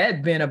with the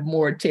advent of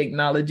more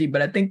technology.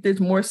 But I think there's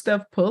more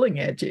stuff pulling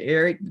at you,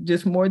 Erik,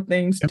 just more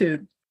things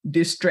to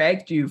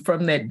distract you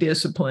from that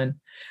discipline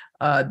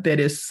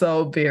that is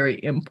so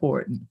very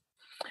important.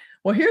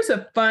 Well, here's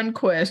a fun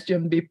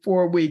question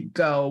before we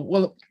go.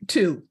 Well,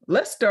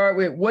 let's start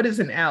with, what is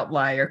an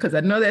outlier? Because I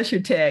know that's your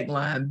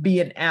tagline,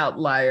 be an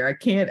outlier. I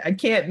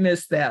can't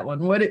miss that one.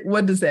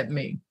 What does that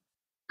mean?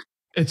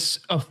 It's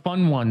a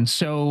fun one.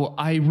 So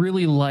I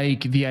really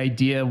like the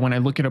idea when I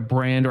look at a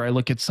brand or I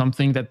look at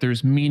something that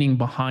there's meaning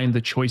behind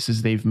the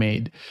choices they've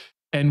made.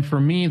 And for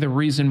me, the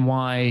reason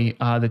why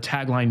the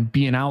tagline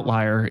be an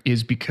outlier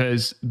is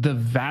because the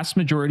vast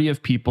majority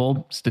of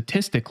people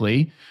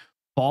statistically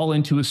fall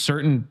into a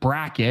certain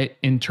bracket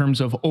in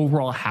terms of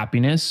overall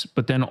happiness,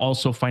 but then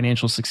also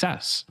financial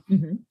success.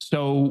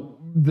 So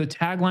the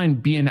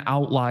tagline be an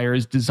outlier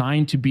is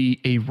designed to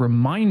be a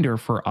reminder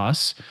for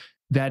us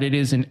that it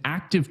is an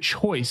active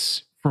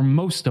choice for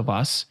most of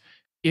us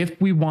if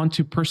we want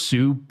to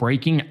pursue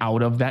breaking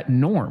out of that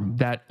norm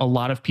that a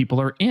lot of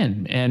people are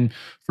in. And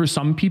for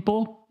some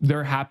people,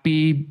 they're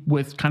happy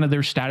with kind of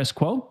their status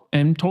quo,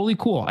 and totally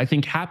cool. I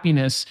think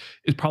happiness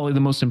is probably the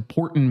most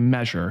important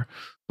measure.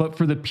 But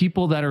for the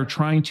people that are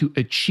trying to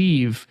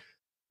achieve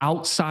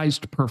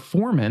outsized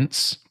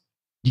performance,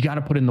 you got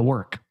to put in the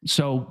work.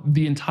 So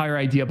the entire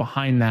idea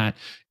behind that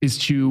is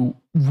to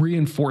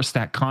reinforce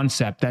that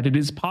concept that it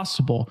is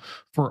possible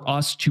for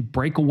us to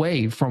break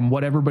away from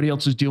what everybody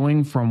else is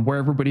doing, from where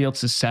everybody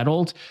else is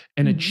settled,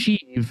 and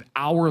achieve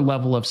our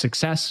level of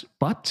success,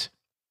 but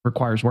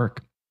requires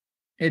work.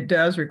 It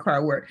does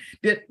require work.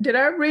 Did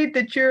I read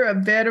that you're a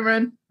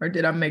veteran, or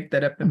did I make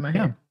that up in my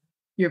head?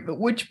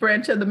 Which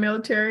branch of the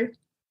military?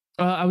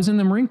 I was in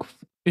the Marine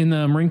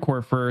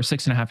Corps for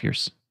 6.5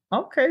 years.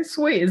 Okay,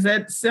 sweet. Is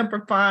that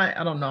Simplify?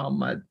 I don't know how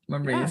my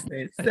Marine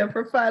states.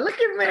 Simplify. Look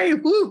at me.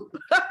 Woo.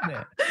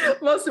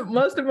 Most of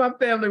my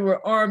family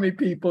were Army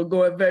people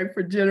going back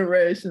for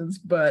generations,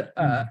 but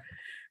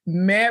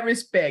mad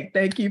respect.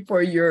 Thank you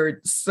for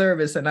your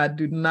service. And I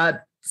do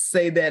not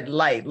say that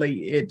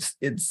lightly.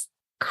 It's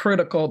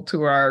critical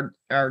to our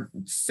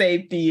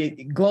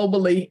safety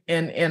globally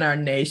and in our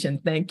nation.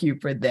 Thank you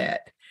for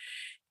that.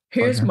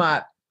 Here's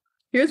my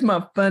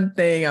fun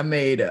thing I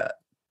made up.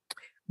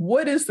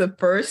 What is the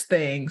first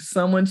thing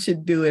someone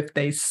should do if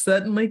they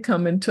suddenly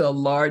come into a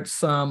large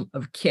sum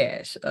of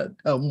cash,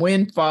 a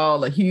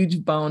windfall, a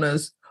huge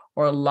bonus,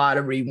 or a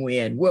lottery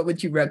win? What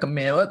would you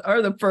recommend? What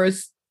are the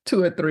first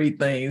 2 or 3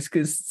 things?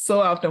 Because so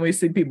often we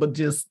see people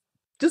just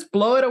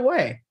blow it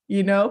away.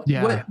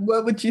 Yeah.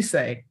 What would you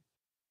say?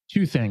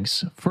 Two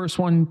things. First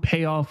one,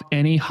 pay off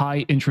any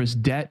high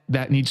interest debt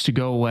that needs to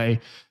go away.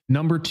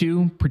 Number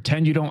two,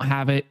 pretend you don't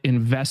have it,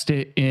 invest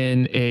it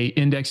in a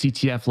index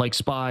ETF like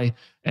SPY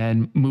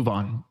and move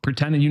on.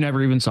 Pretend that you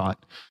never even saw it.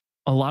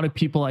 A lot of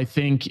people, I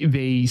think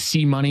they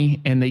see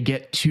money and they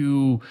get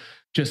too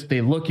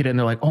they look at it and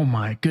they're like, oh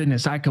my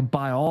goodness, I could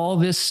buy all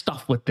this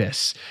stuff with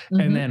this.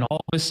 And then all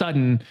of a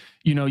sudden,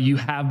 you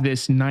have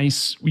this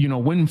nice,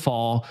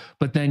 windfall,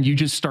 but then you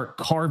just start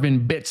carving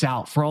bits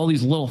out for all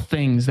these little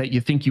things that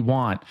you think you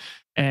want.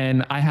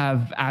 And I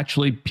have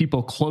actually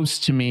people close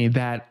to me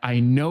that I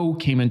know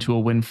came into a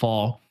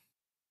windfall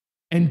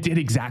and did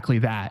exactly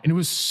that. And it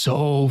was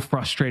so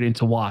frustrating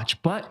to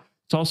watch, but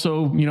it's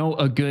also,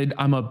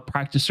 I'm a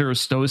practicer of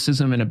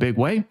stoicism in a big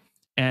way.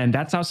 And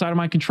that's outside of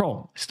my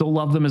control. I still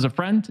love them as a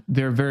friend.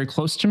 They're very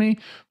close to me,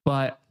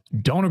 but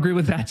don't agree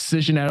with that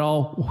decision at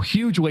all.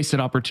 Huge wasted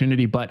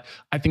opportunity. But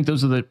I think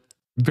those are the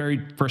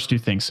very first two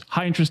things.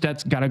 High interest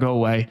debt's got to go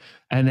away,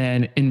 and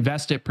then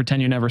invest it,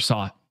 pretend you never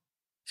saw it.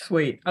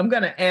 Sweet. I'm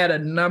going to add a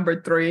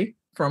number 3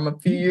 from a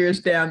few years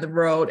down the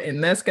road,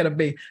 and that's going to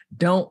be,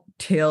 don't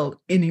tell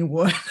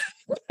anyone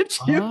that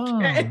you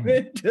came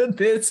into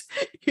this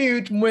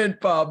huge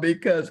windfall,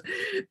 because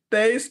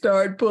they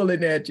start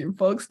pulling at you.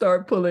 Folks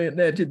start pulling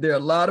at you. There are a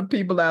lot of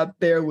people out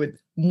there with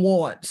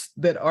wants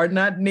that are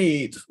not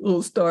needs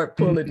who'll start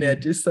pulling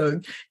at you.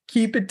 So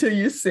keep it to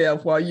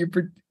yourself while you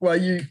putting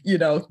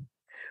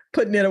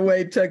it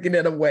away, tucking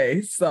it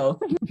away. So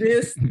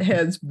this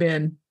has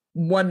been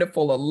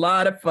wonderful, a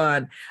lot of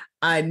fun.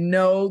 I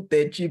know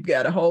that you've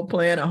got a whole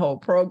plan, a whole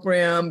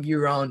program.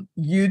 You're on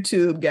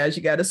YouTube, guys.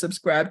 You got to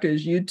subscribe to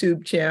his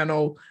YouTube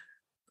channel,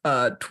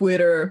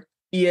 Twitter,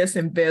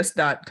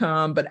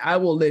 esinvest.com. But I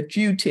will let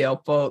you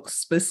tell folks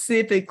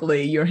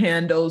specifically your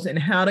handles and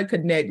how to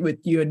connect with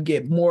you and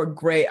get more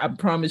great. I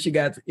promise you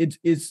guys,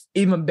 it's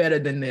even better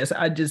than this.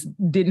 I just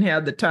didn't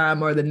have the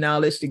time or the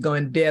knowledge to go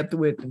in depth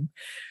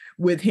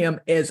with him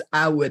as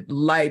I would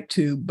like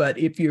to. But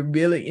if you're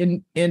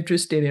really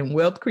interested in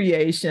wealth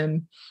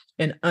creation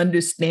and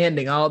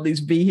understanding all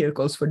these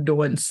vehicles for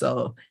doing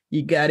so,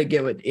 you got to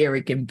get with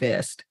Erik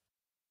Invest.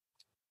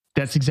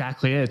 That's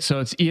exactly it.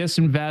 So it's ES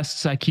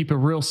Invests. I keep it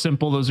real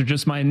simple. Those are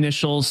just my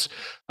initials,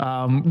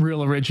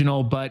 real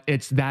original, but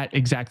it's that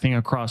exact thing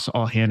across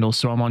all handles.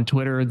 So I'm on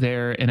Twitter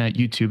there and at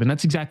YouTube, and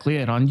that's exactly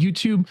it. On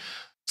YouTube,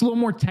 it's a little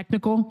more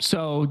technical.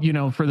 So,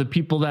 for the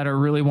people that are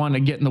really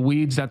wanting to get in the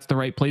weeds, that's the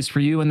right place for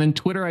you. And then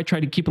Twitter, I try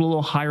to keep it a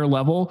little higher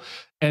level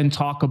and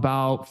talk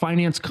about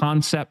finance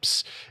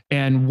concepts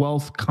and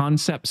wealth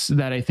concepts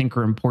that I think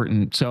are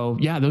important. So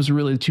yeah, those are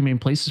really the two main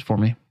places for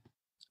me.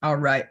 All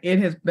right. It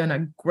has been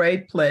a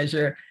great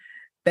pleasure.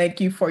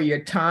 Thank you for your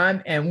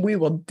time. And we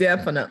will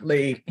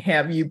definitely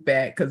have you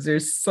back because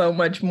there's so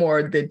much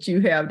more that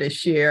you have to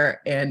share.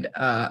 And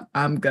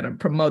I'm going to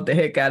promote the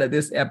heck out of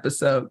this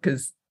episode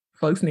because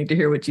folks need to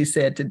hear what you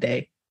said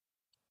today.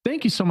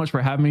 Thank you so much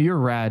for having me. You're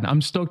rad.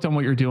 I'm stoked on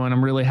what you're doing.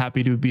 I'm really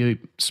happy to be a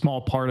small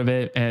part of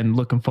it and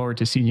looking forward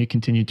to seeing you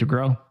continue to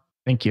grow.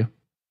 Thank you.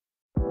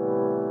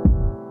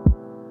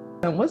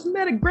 And wasn't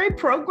that a great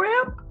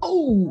program?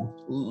 Oh,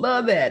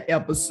 love that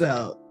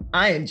episode.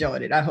 I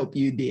enjoyed it. I hope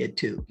you did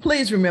too.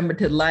 Please remember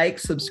to like,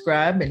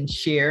 subscribe, and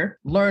share.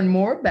 Learn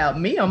more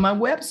about me on my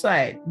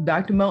website,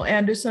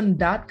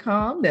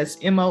 drmoanderson.com.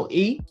 That's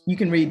MOE. You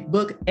can read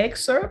book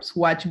excerpts,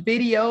 watch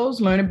videos,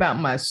 learn about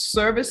my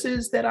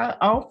services that I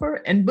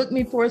offer, and book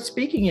me for a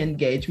speaking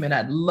engagement.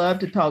 I'd love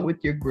to talk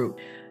with your group,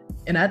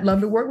 and I'd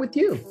love to work with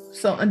you.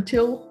 So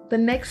until the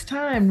next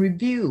time,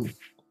 review,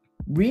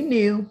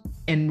 renew,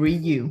 and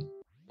renew.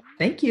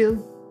 Thank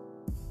you.